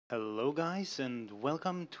Hello guys and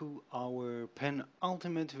welcome to our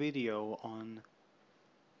penultimate video on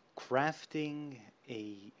crafting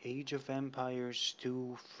a Age of Empires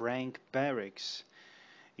 2 Frank Barracks.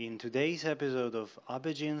 In today's episode of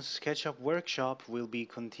Abe Jin's SketchUp Workshop we'll be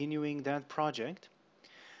continuing that project,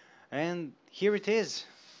 and here it is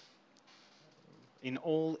in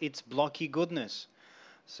all its blocky goodness.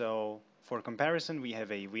 So for comparison we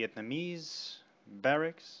have a Vietnamese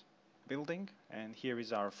barracks building, and here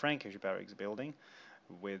is our Frankish barracks building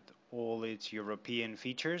with all its European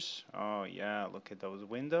features. Oh yeah, look at those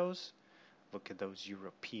windows, look at those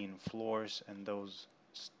European floors and those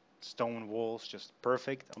stone walls, just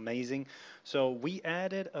perfect, amazing. So we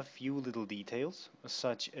added a few little details,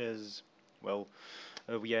 such as, well,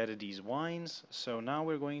 we added these wines. So now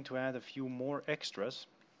we're going to add a few more extras.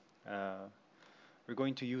 Uh, we're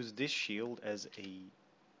going to use this shield as a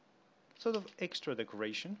sort of extra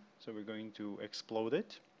decoration. So we're going to explode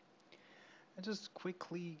it and just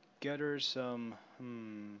quickly gather some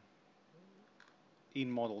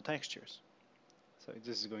in-model textures. So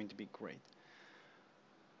this is going to be great.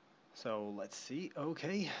 So let's see.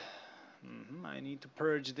 Okay, I need to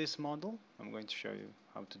purge this model. I'm going to show you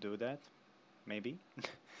how to do that, maybe,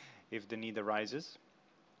 if the need arises.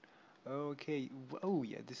 Okay, oh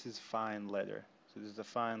yeah, this is fine leather. So this is a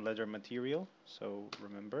fine leather material. So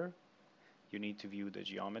remember, you need to view the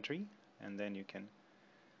geometry and then you can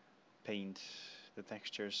paint the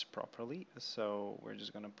textures properly. So we're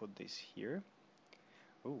just gonna put this here.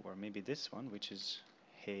 Oh, or maybe this one, which is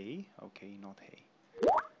hay. Okay, not hay.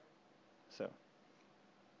 So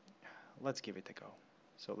let's give it a go.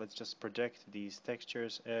 So let's just project these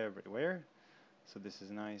textures everywhere. So this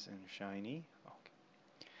is nice and shiny.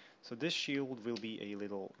 Okay. So this shield will be a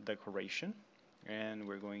little decoration, and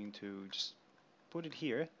we're going to just put it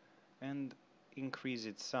here and increase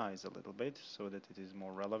its size a little bit so that it is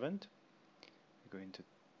more relevant. We're going to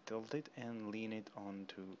tilt it and lean it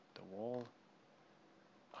onto the wall.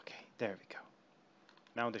 Okay, there we go.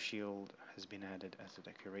 Now the shield has been added as a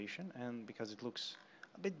decoration, and because it looks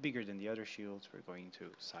a bit bigger than the other shields, we're going to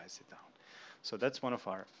size it down. So that's one of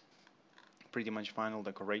our pretty much final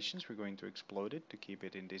decorations. We're going to explode it to keep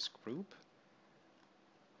it in this group.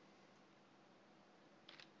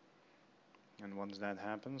 And once that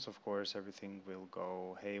happens, of course, everything will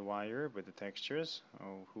go haywire with the textures.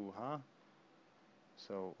 Oh, hoo-ha.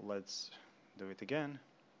 So let's do it again.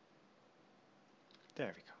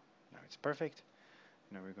 There we go. Now it's perfect.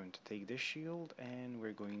 Now we're going to take this shield and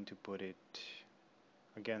we're going to put it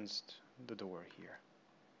against the door here.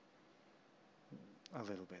 A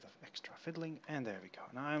little bit of extra fiddling, and there we go.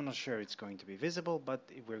 Now I'm not sure it's going to be visible, but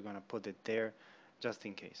we're going to put it there just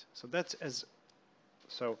in case. So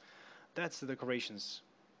that's the decorations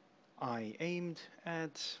I aimed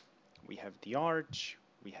at. We have the arch,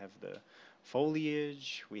 we have the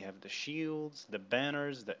foliage, we have the shields, the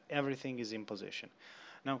banners, everything is in position.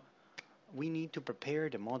 Now we need to prepare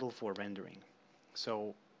the model for rendering.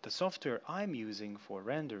 So the software I'm using for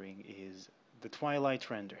rendering is the Twilight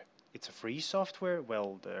render. It's a free software.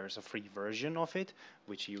 Well, there's a free version of it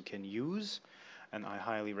which you can use, and I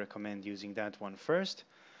highly recommend using that one first.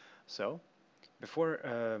 So before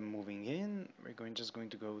moving in, we're just going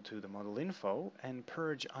to go to the model info and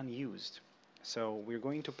purge unused. So we're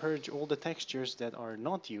going to purge all the textures that are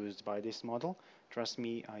not used by this model. Trust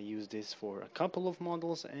me, I use this for a couple of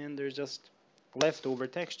models and they're just leftover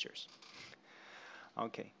textures.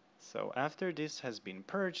 Okay, so after this has been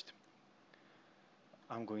purged,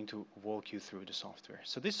 I'm going to walk you through the software.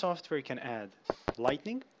 So this software can add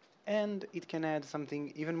lighting, and it can add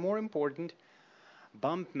something even more important,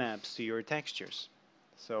 bump maps to your textures.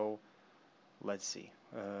 So let's see.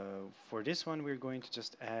 For this one, we're going to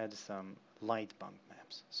just add some light bump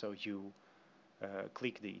maps. So you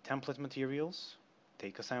click the template materials,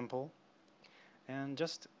 take a sample, and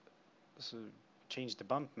just change the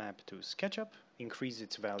bump map to SketchUp, increase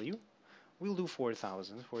its value. We'll do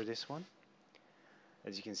 4000 for this one.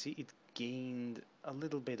 As you can see, it gained a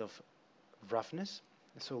little bit of roughness.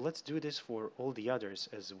 So let's do this for all the others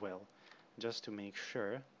as well, just to make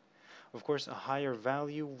sure. Of course, a higher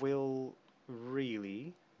value will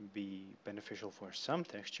really be beneficial for some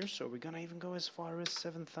textures, so we're gonna even go as far as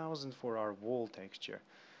 7000 for our wall texture,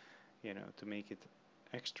 to make it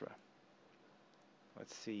extra.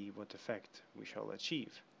 Let's see what effect we shall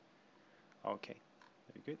achieve. Okay,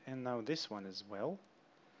 very good. And now this one as well.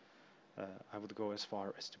 I would go as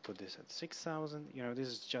far as to put this at 6000. This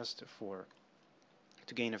is just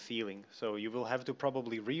to gain a feeling. So you will have to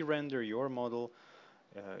probably re-render your model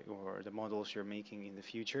or the models you're making in the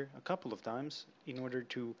future a couple of times in order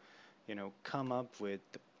to come up with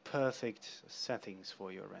the perfect settings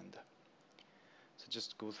for your render. So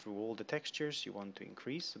just go through all the textures you want to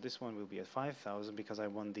increase. So this one will be at 5000 because I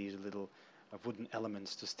want these little wooden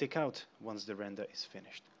elements to stick out once the render is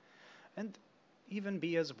finished. And even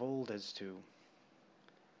be as bold as to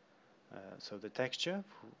so the texture,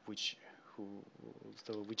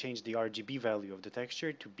 so we changed the RGB value of the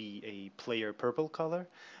texture to be a player purple color.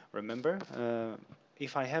 Remember,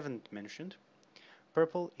 if I haven't mentioned,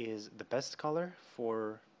 purple is the best color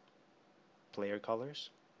for player colors.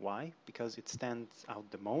 Why? Because it stands out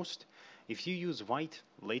the most. If you use white,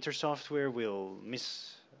 later software will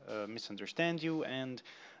misunderstand you, and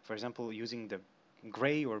for example, using the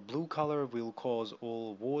gray or blue color will cause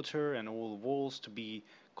all water and all walls to be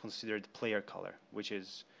considered player color, which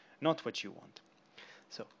is not what you want.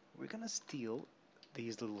 So we're gonna steal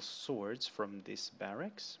these little swords from this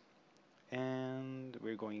barracks, and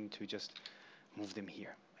we're going to just move them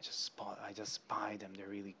here. I just spy them. They're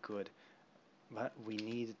really good. But we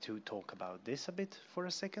need to talk about this a bit for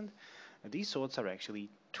a second. These swords are actually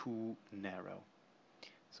too narrow.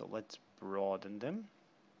 So let's broaden them.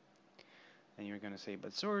 And you're gonna say,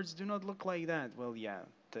 but swords do not look like that. Well, yeah,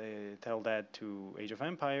 tell that to Age of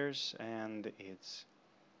Empires, and its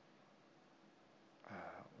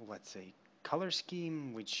let's say color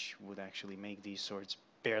scheme, which would actually make these swords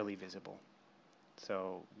barely visible.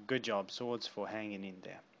 So good job, swords, for hanging in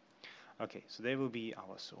there. Okay, so they will be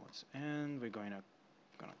our swords, and we're gonna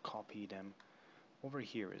copy them over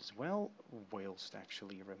here as well, whilst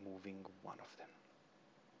actually removing one of them.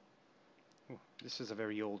 Ooh, this is a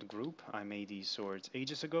very old group. I made these swords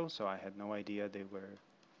ages ago, so I had no idea they were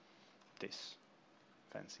this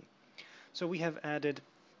fancy. So we have added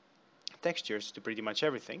textures to pretty much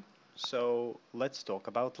everything. So let's talk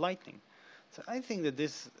about lightning. So I think that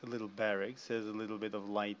this little barracks has a little bit of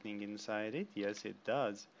lightning inside it. Yes, it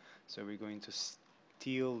does. So we're going to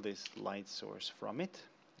steal this light source from it,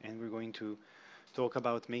 and we're going to talk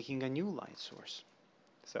about making a new light source.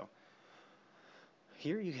 So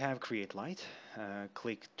here you have create light.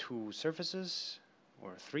 Click 2 surfaces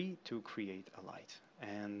or 3 to create a light,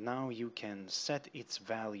 and now you can set its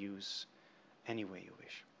values any way you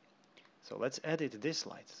wish. So let's edit this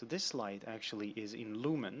light. So this light actually is in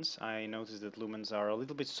lumens. I noticed that lumens are a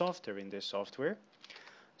little bit softer in this software,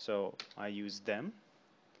 so I use them,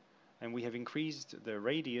 and we have increased the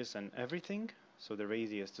radius and everything. So the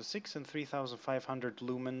radius to 6 and 3500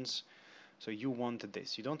 lumens. So you want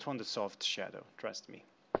this. You don't want a soft shadow, trust me,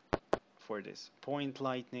 for this. Point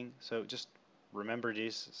lightning. So just remember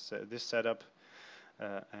this setup,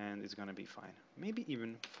 and it's gonna be fine. Maybe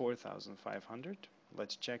even 4500.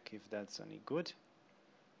 Let's check if that's any good.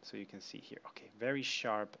 So you can see here. Okay, very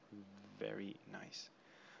sharp, very nice.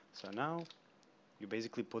 So now you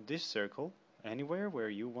basically put this circle anywhere where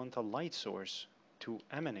you want a light source to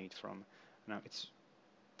emanate from. Now it's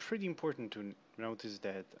pretty important to notice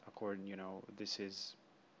that this is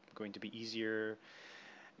going to be easier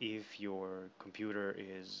if your computer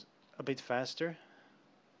is a bit faster,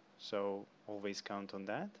 so always count on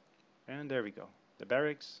that. And there we go, the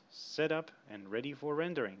barracks set up and ready for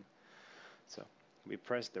rendering. So we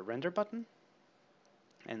press the render button,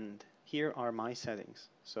 and here are my settings.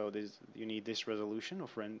 So you need this resolution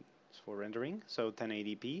for rendering, so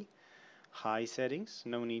 1080p, high settings,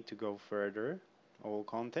 no need to go further, all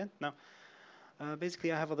content. Now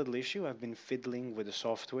basically I have a little issue. I've been fiddling with the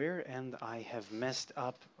software and I have messed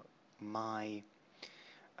up my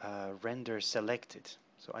render selected.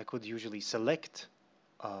 So I could usually select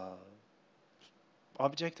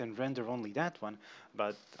object and render only that one,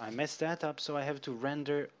 but I messed that up, so I have to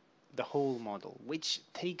render the whole model, which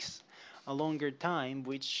takes a longer time,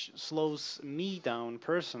 which slows me down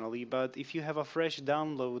personally. But if you have a fresh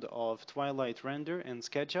download of Twilight render and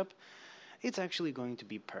SketchUp, it's actually going to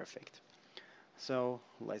be perfect. So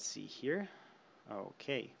let's see here.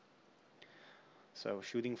 Okay, so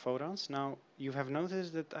shooting photons. Now you have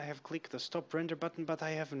noticed that I have clicked the stop render button, but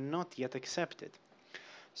I have not yet accepted.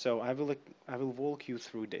 So I will walk you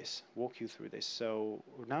through this. So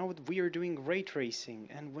now we are doing ray tracing,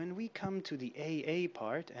 and when we come to the AA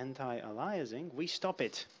part, anti-aliasing, we stop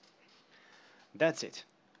it. That's it.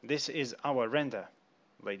 This is our render,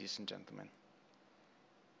 ladies and gentlemen,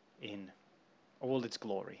 in all its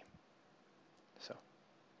glory. So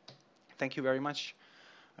thank you very much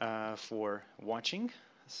for watching.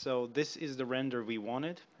 So this is the render we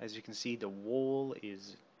wanted. As you can see, the wall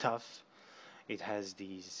is tough. It has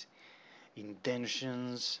these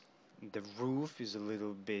indentions. The roof is a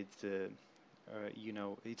little bit,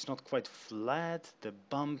 it's not quite flat. The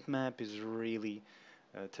bump map is really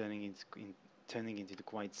turning into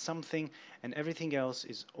quite something, and everything else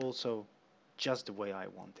is also just the way I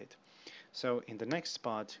want it. So in the next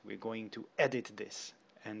spot, we're going to edit this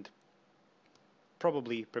and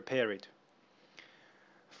probably prepare it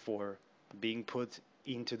for being put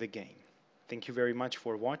into the game. Thank you very much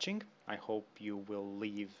for watching. I hope you will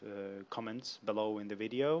leave comments below in the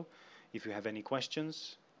video if you have any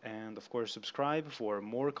questions, and of course subscribe for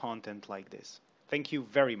more content like this. Thank you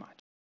very much.